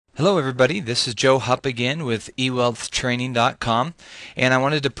Hello everybody, this is Joe Hupp again with ewealthtraining.com, and I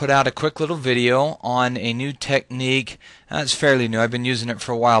wanted to put out a quick little video on a new technique. It's fairly new, I've been using it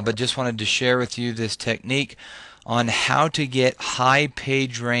for a while, but just wanted to share with you this technique on how to get high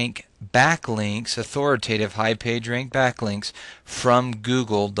page rank backlinks, authoritative high page rank backlinks from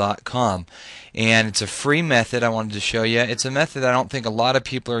google.com. And it's a free method I wanted to show you. It's a method I don't think a lot of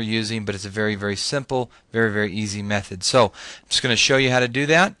people are using, but it's a very simple, very easy method. So I'm just going to show you how to do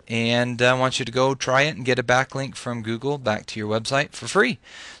that, and I want you to go try it and get a backlink from Google back to your website for free.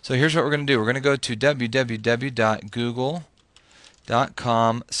 So here's what we're going to do. We're going to go to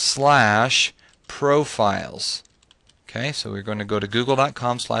www.google.com/profiles. Okay, so we're going to go to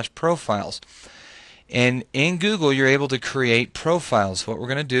google.com/profiles. And in Google, you're able to create profiles. What we're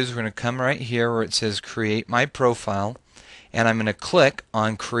going to do is we're going to come right here where it says Create My Profile, and I'm going to click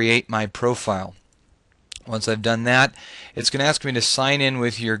on Create My Profile. Once I've done that, it's going to ask me to sign in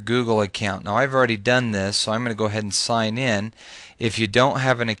with your Google account. Now, I've already done this, so I'm going to go ahead and sign in. If you don't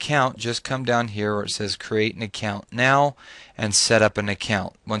have an account, just come down here where it says Create an Account Now and set up an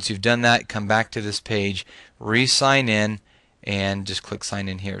account. Once you've done that, come back to this page, re-sign in, and just click Sign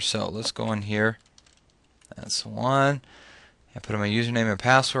In here. So let's go in here. That's the one. I put in my username and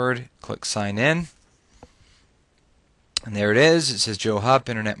password, click Sign In. And there it is. It says Joe Hupp,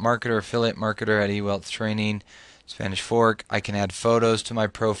 Internet Marketer, Affiliate Marketer at eWealth Training, Spanish Fork. I can add photos to my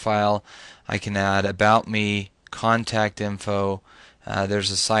profile. I can add About Me, contact info.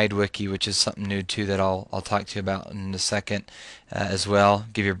 There's a side wiki, which is something new too that I'll talk to you about in a second as well.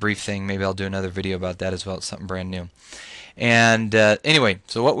 Give you a brief thing. Maybe I'll do another video about that as well. It's something brand new. And anyway,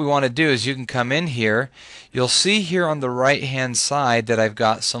 so what we want to do is you can come in here. You'll see here on the right hand side that I've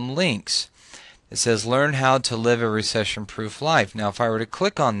got some links. It says Learn How to Live a Recession-Proof Life. Now if I were to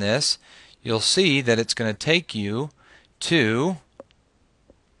click on this, you'll see that it's going to take you to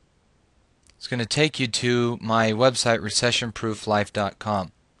my website,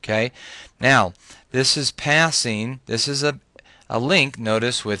 recessionprooflife.com. Okay? Now, this is a link,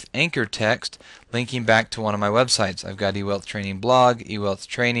 notice, with anchor text linking back to one of my websites. I've got eWealth Training blog, eWealth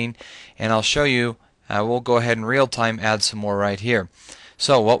Training, and I'll show you. We'll go ahead in real time add some more right here.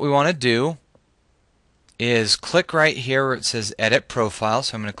 So what we want to do is click right here where it says Edit Profile.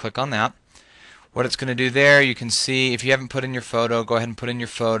 So I'm going to click on that. What it's going to do there, you can see if you haven't put in your photo, go ahead and put in your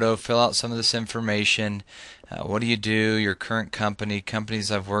photo, fill out some of this information. What do you do, your current company,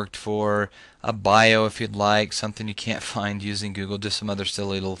 companies I've worked for, a bio if you'd like, something you can't find using Google, just some other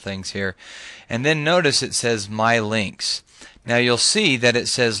silly little things here. And then notice it says My Links. Now you'll see that it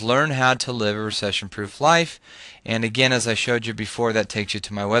says Learn How to Live a Recession-Proof Life. And again, as I showed you before, that takes you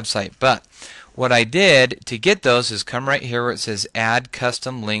to my website. But what I did to get those is come right here where it says Add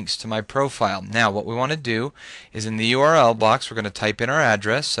Custom Links to My Profile. Now what we want to do is in the URL box we're going to type in our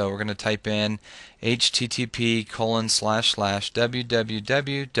address. So we're going to type in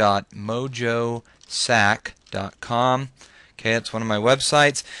http://www.mojosac.com. Okay, that's one of my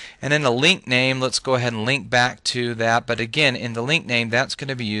websites. And then the link name, let's go ahead and link back to that. But again, in the link name, that's going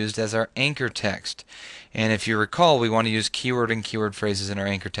to be used as our anchor text. And if you recall, we want to use keyword and keyword phrases in our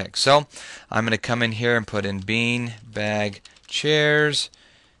anchor text. So I'm going to come in here and put in bean bag chairs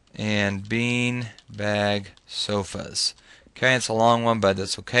and bean bag sofas. Okay, it's a long one, but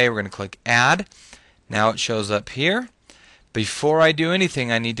that's okay. We're going to click Add. Now it shows up here. Before I do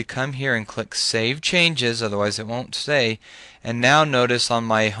anything, I need to come here and click Save Changes, otherwise it won't stay. And now notice on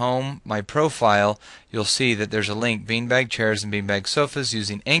my home, my profile, you'll see that there's a link, beanbag chairs and beanbag sofas,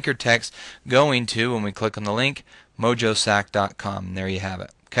 using anchor text going to, when we click on the link, mojosac.com. And there you have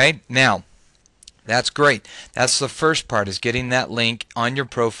it. Okay, now that's great. That's the first part, is getting that link on your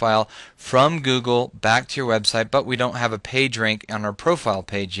profile from Google back to your website, but we don't have a page rank on our profile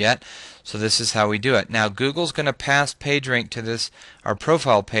page yet. So this is how we do it. Now Google's going to pass page rank to our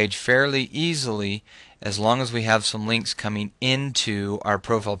profile page fairly easily as long as we have some links coming into our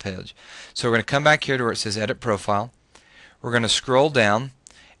profile page. So we're going to come back here to where it says Edit Profile. We're going to scroll down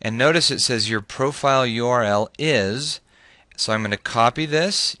and notice it says your profile URL is. So I'm going to copy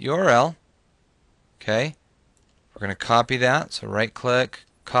this URL. Okay, we're going to copy that. So right click,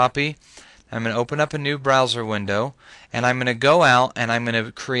 copy. I'm going to open up a new browser window, and I'm going to go out and I'm going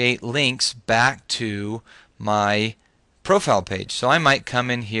to create links back to my profile page. So I might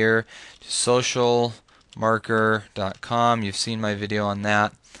come in here to socialmarker.com. You've seen my video on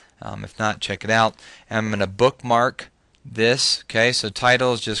that. If not, check it out. And I'm going to bookmark this. Okay, so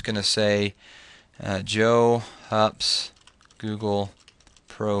title is just going to say Joe Hupp's Google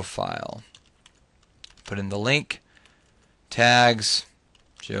profile. Put in the link, tags,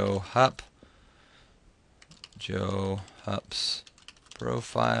 Joe Hupp's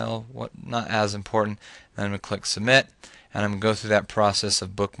profile, what not as important. Then I'm going to click submit, and I'm going to go through that process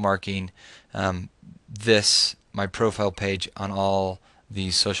of bookmarking my profile page on all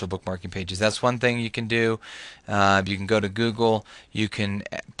these social bookmarking pages. That's one thing you can do. You can go to Google, you can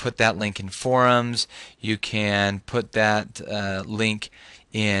put that link in forums, you can put that link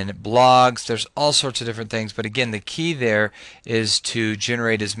in blogs. There's all sorts of different things, but again, the key there is to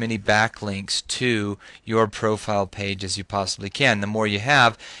generate as many backlinks to your profile page as you possibly can. The more you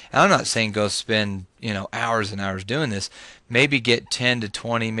have, and I'm not saying go spend hours and hours doing this, maybe get 10 to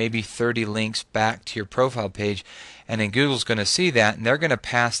 20, maybe 30 links back to your profile page, and then Google's going to see that, and they're going to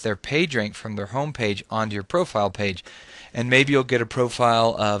pass their page rank from their home page onto your profile page, and maybe you'll get a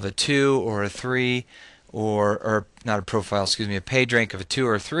profile of a 2 or a 3, or not a profile, excuse me, a page rank of a 2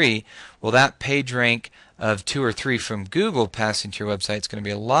 or 3. Well, that page rank of 2 or 3 from Google passing to your website is going to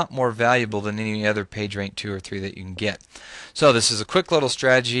be a lot more valuable than any other page rank 2 or 3 that you can get. So this is a quick little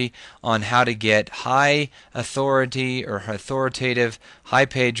strategy on how to get high authority or authoritative high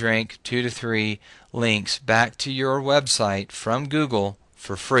page rank 2 to 3 links back to your website from Google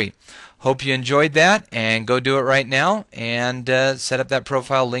for free. Hope you enjoyed that, and go do it right now and set up that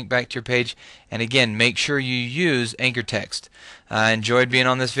profile, link back to your page, and again, make sure you use anchor text. I enjoyed being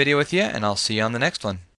on this video with you, and I'll see you on the next one.